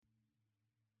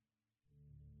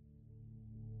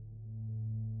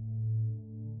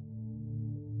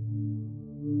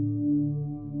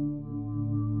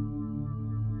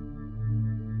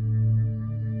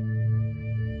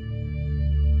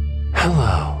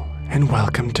and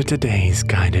welcome to today's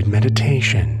guided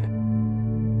meditation.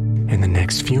 In the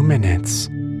next few minutes,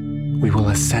 we will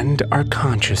ascend our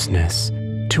consciousness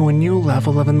to a new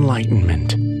level of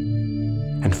enlightenment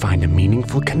and find a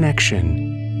meaningful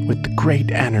connection with the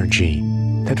great energy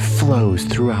that flows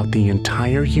throughout the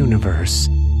entire universe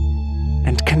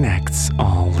and connects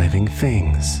all living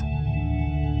things.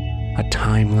 A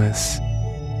timeless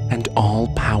and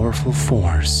all-powerful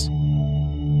force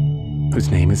whose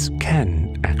name is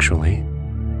Ken, actually.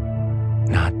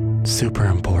 Not super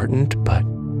important, but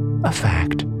a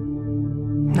fact.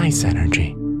 Nice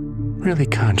energy. Really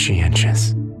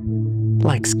conscientious.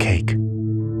 Likes cake.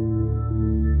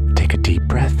 Take a deep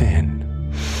breath in.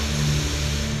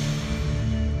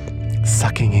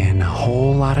 Sucking in a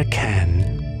whole lot of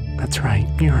Ken. That's right,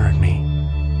 you heard me.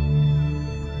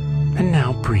 And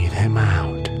now breathe him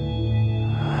out.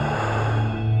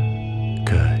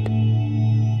 Good.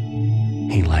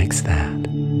 He likes that.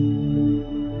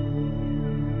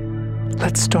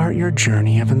 Let's start your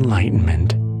journey of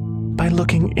enlightenment by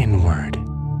looking inward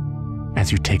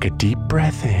as you take a deep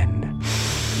breath in.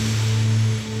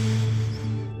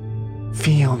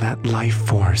 Feel that life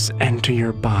force enter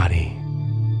your body,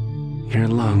 your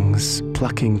lungs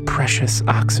plucking precious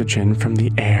oxygen from the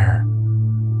air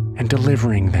and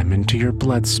delivering them into your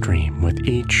bloodstream with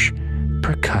each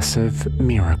percussive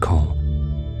miracle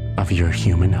of your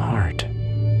human heart.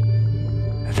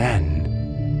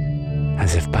 Then,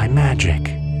 as if by magic,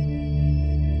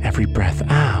 every breath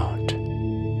out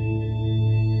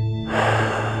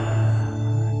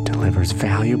delivers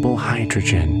valuable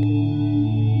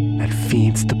hydrogen that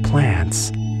feeds the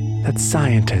plants that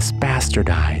scientists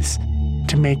bastardize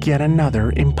to make yet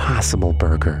another impossible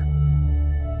burger.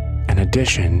 An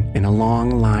addition in a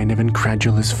long line of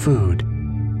incredulous food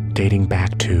dating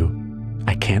back to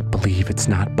I can't believe it's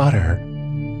not butter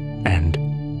and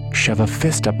shove a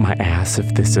fist up my ass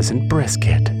if this isn't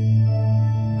brisket.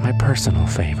 My personal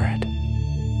favorite.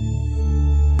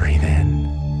 Breathe in.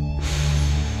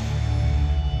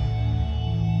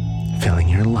 Filling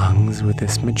your lungs with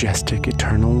this majestic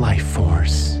eternal life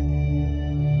force.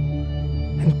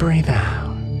 And breathe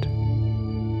out.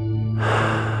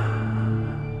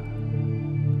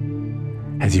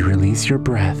 As you release your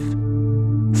breath,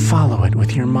 follow it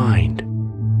with your mind.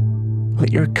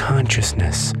 Let your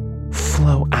consciousness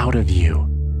flow out of you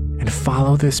and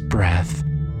follow this breath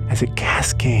as it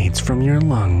cascades from your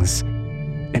lungs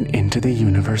and into the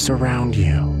universe around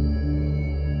you.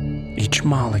 Each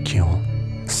molecule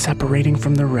separating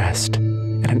from the rest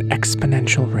at an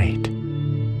exponential rate,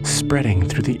 spreading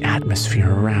through the atmosphere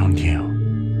around you.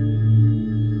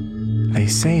 They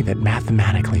say that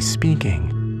mathematically speaking,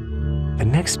 the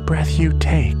next breath you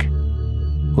take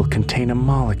will contain a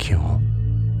molecule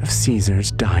of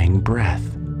Caesar's dying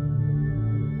breath,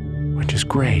 which is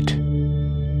great,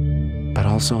 but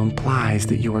also implies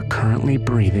that you are currently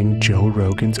breathing Joe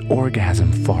Rogan's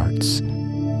orgasm farts.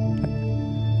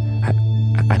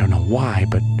 I don't know why,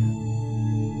 but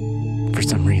for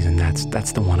some reason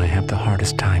that's the one I have the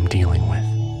hardest time dealing with.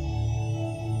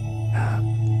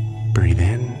 Breathe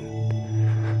in,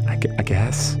 I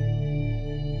guess.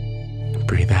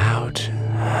 Breathe out.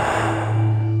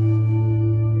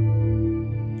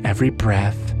 Every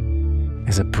breath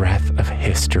is a breath of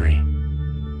history,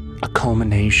 a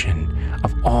culmination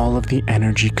of all of the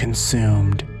energy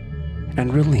consumed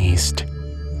and released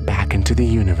back into the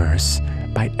universe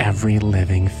by every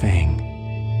living thing.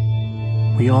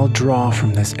 We all draw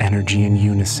from this energy in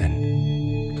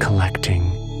unison, collecting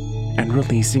and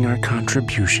releasing our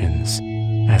contributions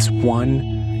as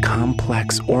one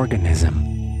complex organism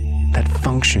that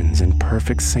functions in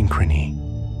perfect synchrony,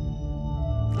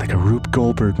 like a Rube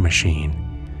Goldberg machine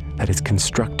that is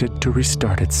constructed to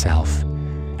restart itself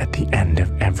at the end of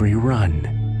every run,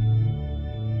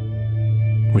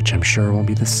 which I'm sure will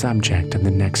be the subject of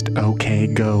the next OK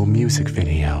Go music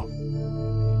video,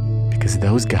 because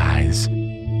those guys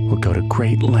will go to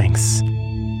great lengths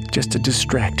just to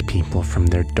distract people from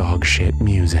their dog shit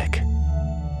music.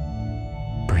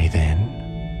 Breathe in.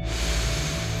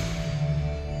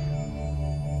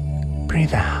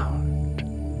 Breathe out.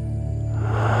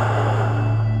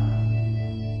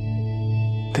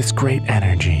 This great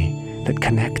energy that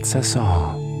connects us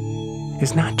all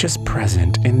is not just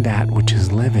present in that which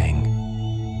is living,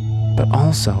 but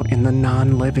also in the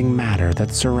non-living matter that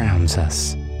surrounds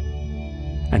us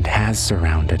and has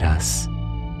surrounded us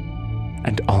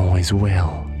and always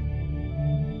will.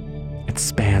 It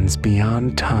spans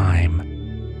beyond time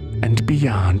and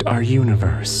beyond our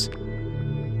universe.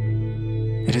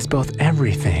 It is both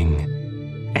everything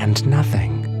and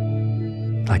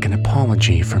nothing, like an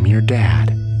apology from your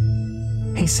dad.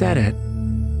 He said it,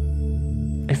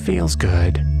 It feels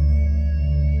good,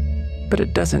 but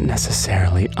it doesn't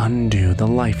necessarily undo the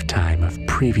lifetime of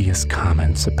previous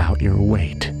comments about your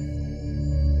weight.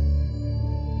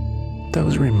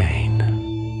 Those remain.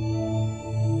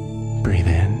 Breathe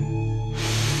in.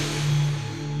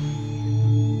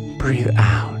 Breathe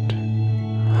out.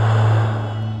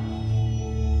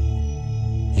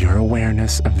 Your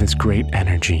awareness of this great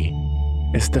energy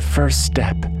is the first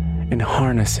step in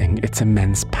harnessing its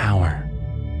immense power.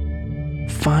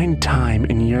 Find time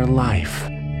in your life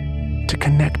to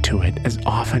connect to it as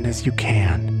often as you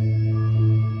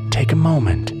can. Take a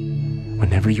moment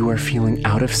whenever you are feeling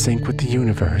out of sync with the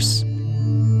universe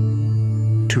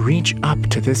to reach up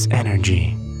to this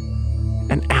energy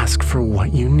and ask for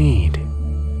what you need.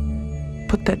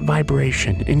 Put that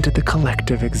vibration into the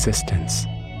collective existence.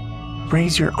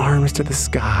 Raise your arms to the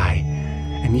sky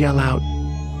and yell out,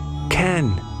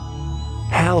 "Ken,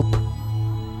 help!"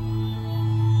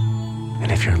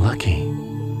 And if you're lucky,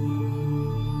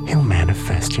 he'll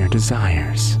manifest your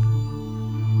desires.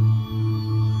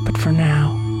 But for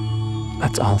now,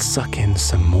 let's all suck in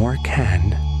some more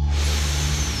Ken.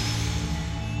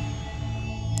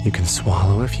 You can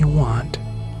swallow if you want,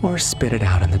 or spit it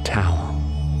out in the towel.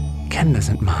 Ken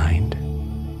doesn't mind.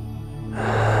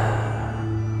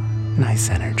 Nice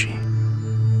energy.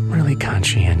 Really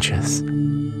conscientious.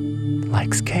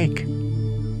 Likes cake.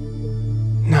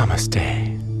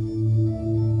 Namaste.